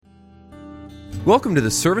Welcome to the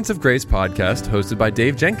Servants of Grace podcast hosted by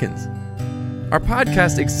Dave Jenkins. Our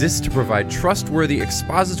podcast exists to provide trustworthy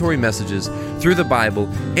expository messages through the Bible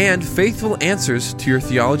and faithful answers to your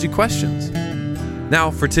theology questions. Now,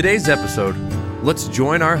 for today's episode, let's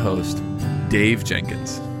join our host, Dave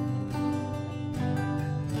Jenkins.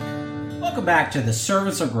 Welcome back to the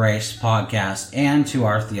Servants of Grace podcast and to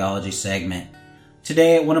our theology segment.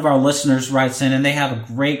 Today, one of our listeners writes in and they have a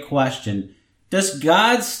great question. Does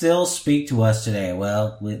God still speak to us today?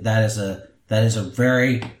 Well, that is a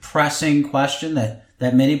very pressing question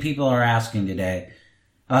that many people are asking today.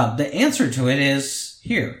 The answer to it is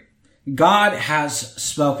here. God has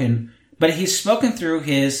spoken, but He's spoken through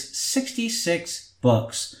His 66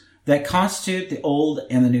 books that constitute the Old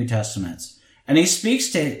and the New Testaments. And He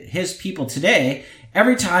speaks to His people today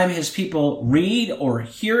every time His people read or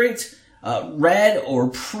hear it, read or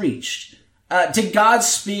preached. Did God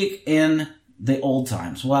speak in the old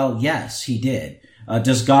times? Well, yes, He did.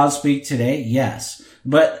 Does God speak today? Yes.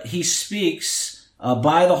 But He speaks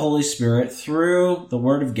by the Holy Spirit through the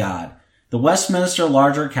Word of God. The Westminster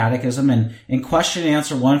Larger Catechism in question and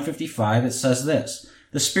answer 155, it says this: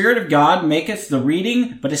 "The Spirit of God maketh the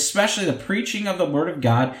reading, but especially the preaching of the Word of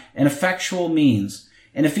God, an effectual means."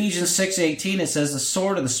 In Ephesians 6:18, it says, "The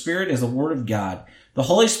sword of the Spirit is the Word of God." The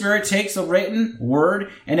Holy Spirit takes the written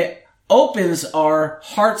Word and it opens our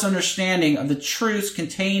heart's understanding of the truths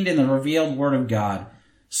contained in the revealed Word of God.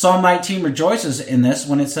 Psalm 19 rejoices in this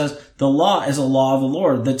when it says, "The law is a law of the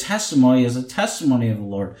Lord. The testimony is a testimony of the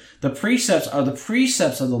Lord. The precepts are the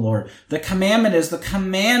precepts of the Lord. The commandment is the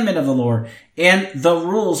commandment of the Lord. And the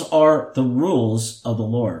rules are the rules of the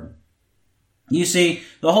Lord." You see,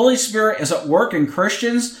 the Holy Spirit is at work in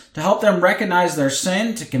Christians to help them recognize their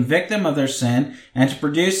sin, to convict them of their sin, and to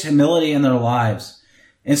produce humility in their lives.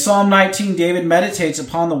 In Psalm 19, David meditates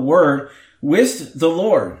upon the Word with the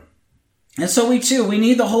Lord. And so we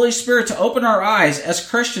need the Holy Spirit to open our eyes as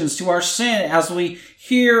Christians to our sin as we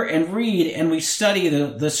hear and read and we study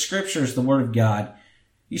the Scriptures, the Word of God.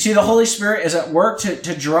 You see, the Holy Spirit is at work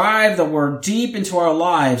to drive the Word deep into our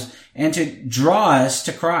lives and to draw us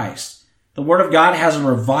to Christ. The Word of God has a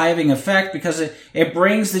reviving effect because it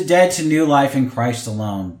brings the dead to new life in Christ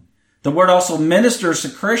alone. The Word also ministers to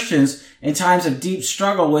Christians in times of deep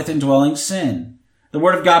struggle with indwelling sin. The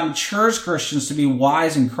Word of God matures Christians to be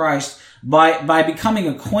wise in Christ by becoming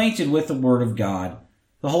acquainted with the Word of God.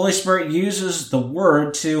 The Holy Spirit uses the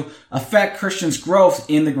Word to affect Christians' growth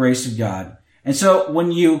in the grace of God. And so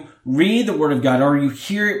when you read the Word of God or you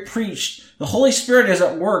hear it preached, the Holy Spirit is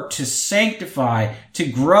at work to sanctify, to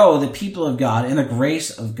grow the people of God in the grace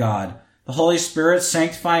of God. The Holy Spirit's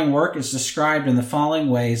sanctifying work is described in the following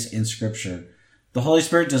ways in Scripture. The Holy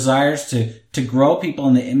Spirit desires to grow people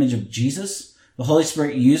in the image of Jesus. The Holy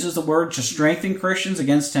Spirit uses the Word to strengthen Christians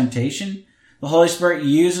against temptation. The Holy Spirit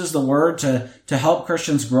uses the Word to help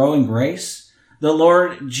Christians grow in grace. The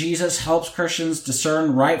Lord Jesus helps Christians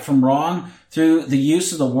discern right from wrong through the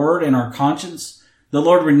use of the Word in our conscience. The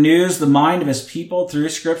Lord renews the mind of His people through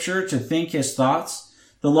Scripture to think His thoughts.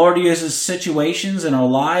 The Lord uses situations in our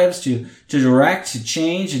lives to direct, to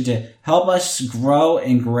change, and to help us grow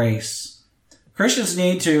in grace. Christians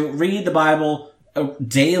need to read the Bible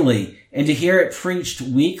daily and to hear it preached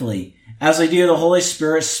weekly. As they do, the Holy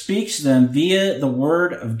Spirit speaks to them via the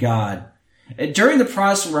Word of God. During the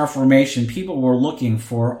Protestant Reformation, people were looking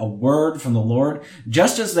for a word from the Lord,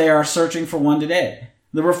 just as they are searching for one today.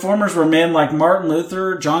 The Reformers were men like Martin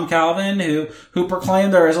Luther, John Calvin, who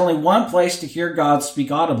proclaimed there is only one place to hear God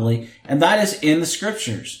speak audibly, and that is in the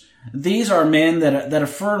Scriptures. These are men that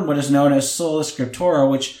affirm what is known as sola scriptura,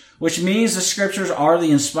 which means the Scriptures are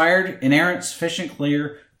the inspired, inerrant, sufficient,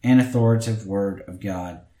 clear, and authoritative Word of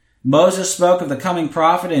God. Moses spoke of the coming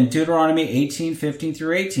prophet in Deuteronomy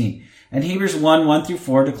 18:15-18, and Hebrews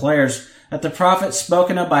 1:1-4 declares that the prophet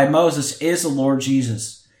spoken of by Moses is the Lord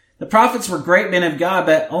Jesus. The prophets were great men of God,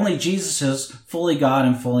 but only Jesus is fully God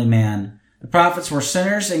and fully man. The prophets were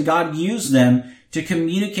sinners, and God used them to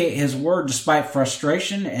communicate His word despite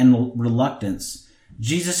frustration and reluctance.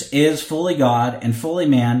 Jesus is fully God and fully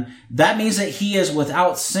man. That means that He is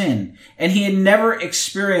without sin, and He had never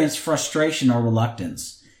experienced frustration or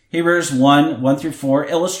reluctance. Hebrews 1:1-4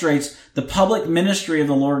 illustrates the public ministry of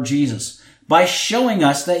the Lord Jesus by showing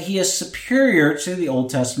us that He is superior to the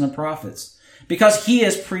Old Testament prophets, because He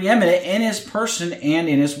is preeminent in His person and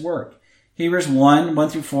in His work. Hebrews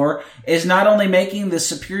 1:1-4 is not only making the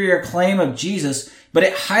superior claim of Jesus, but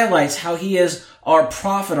it highlights how He is our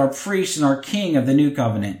prophet, our priest, and our king of the new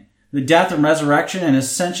covenant. The death and resurrection and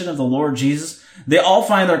ascension of the Lord Jesus, they all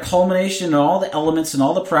find their culmination in all the elements and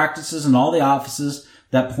all the practices and all the offices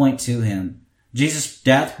that point to Him. Jesus'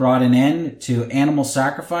 death brought an end to animal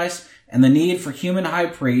sacrifice and the need for human high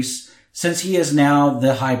priests, since he is now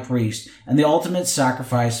the high priest and the ultimate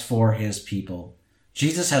sacrifice for his people.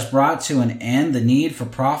 Jesus has brought to an end the need for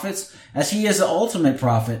prophets, as he is the ultimate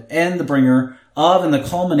prophet and the bringer of and the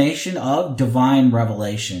culmination of divine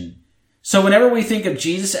revelation. So whenever we think of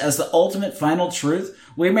Jesus as the ultimate final truth,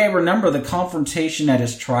 we may remember the confrontation at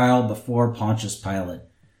his trial before Pontius Pilate.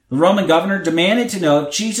 The Roman governor demanded to know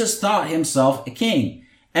if Jesus thought himself a king,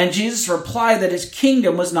 and Jesus replied that his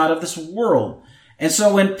kingdom was not of this world. And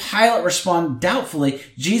so when Pilate responded doubtfully,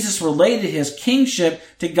 Jesus related his kingship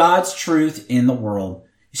to God's truth in the world.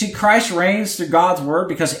 You see, Christ reigns through God's word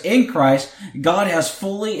because in Christ, God has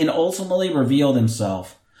fully and ultimately revealed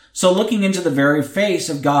himself. So looking into the very face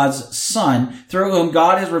of God's Son, through whom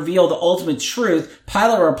God has revealed the ultimate truth,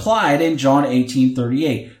 Pilate replied in John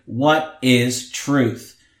 18:38, "What is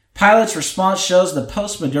truth?" Pilate's response shows the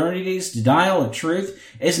postmodernity's denial of truth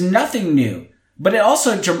is nothing new, but it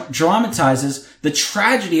also dramatizes the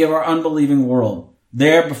tragedy of our unbelieving world.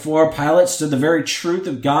 There before Pilate stood the very truth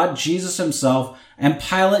of God, Jesus himself, and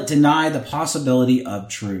Pilate denied the possibility of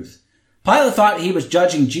truth. Pilate thought he was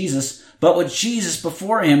judging Jesus, but with Jesus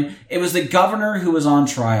before him, it was the governor who was on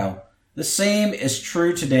trial. The same is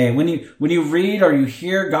true today. When you read or you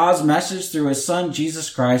hear God's message through his Son, Jesus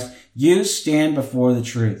Christ, you stand before the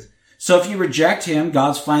truth. So if you reject him,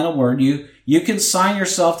 God's final word, you consign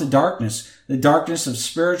yourself to darkness, the darkness of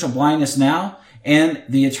spiritual blindness now, and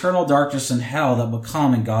the eternal darkness in hell that will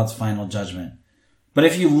come in God's final judgment. But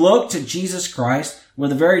if you look to Jesus Christ, where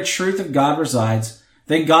the very truth of God resides,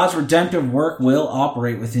 then God's redemptive work will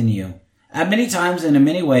operate within you. At many times and in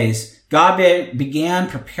many ways, God began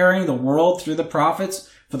preparing the world through the prophets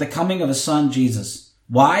for the coming of his Son, Jesus.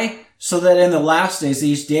 Why? So that in the last days,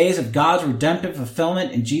 these days of God's redemptive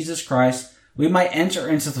fulfillment in Jesus Christ, we might enter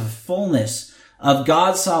into the fullness of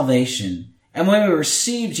God's salvation. And when we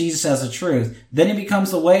receive Jesus as the truth, then he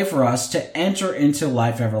becomes the way for us to enter into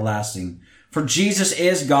life everlasting. For Jesus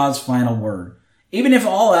is God's final word. Even if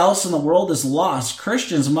all else in the world is lost,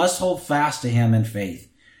 Christians must hold fast to him in faith.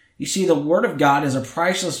 You see, the Word of God is a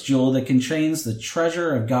priceless jewel that contains the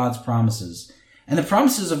treasure of God's promises. And the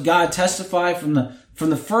promises of God testify from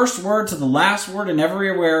the first word to the last word and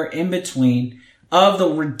everywhere in between of the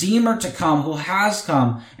Redeemer to come, who has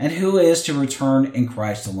come and who is to return in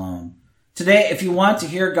Christ alone. Today, if you want to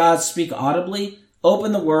hear God speak audibly,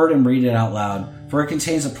 open the Word and read it out loud, for it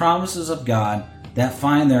contains the promises of God that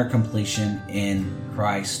find their completion in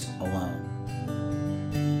Christ alone.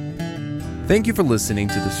 Thank you for listening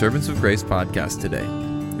to the Servants of Grace podcast today.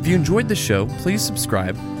 If you enjoyed the show, please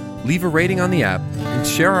subscribe, leave a rating on the app, and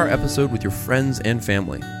share our episode with your friends and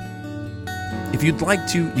family. If you'd like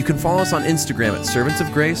to, you can follow us on Instagram at Servants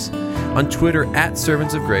of Grace, on Twitter at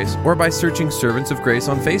Servants of Grace, or by searching Servants of Grace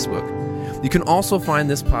on Facebook. You can also find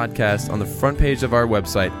this podcast on the front page of our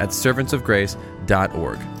website at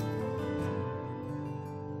servantsofgrace.org.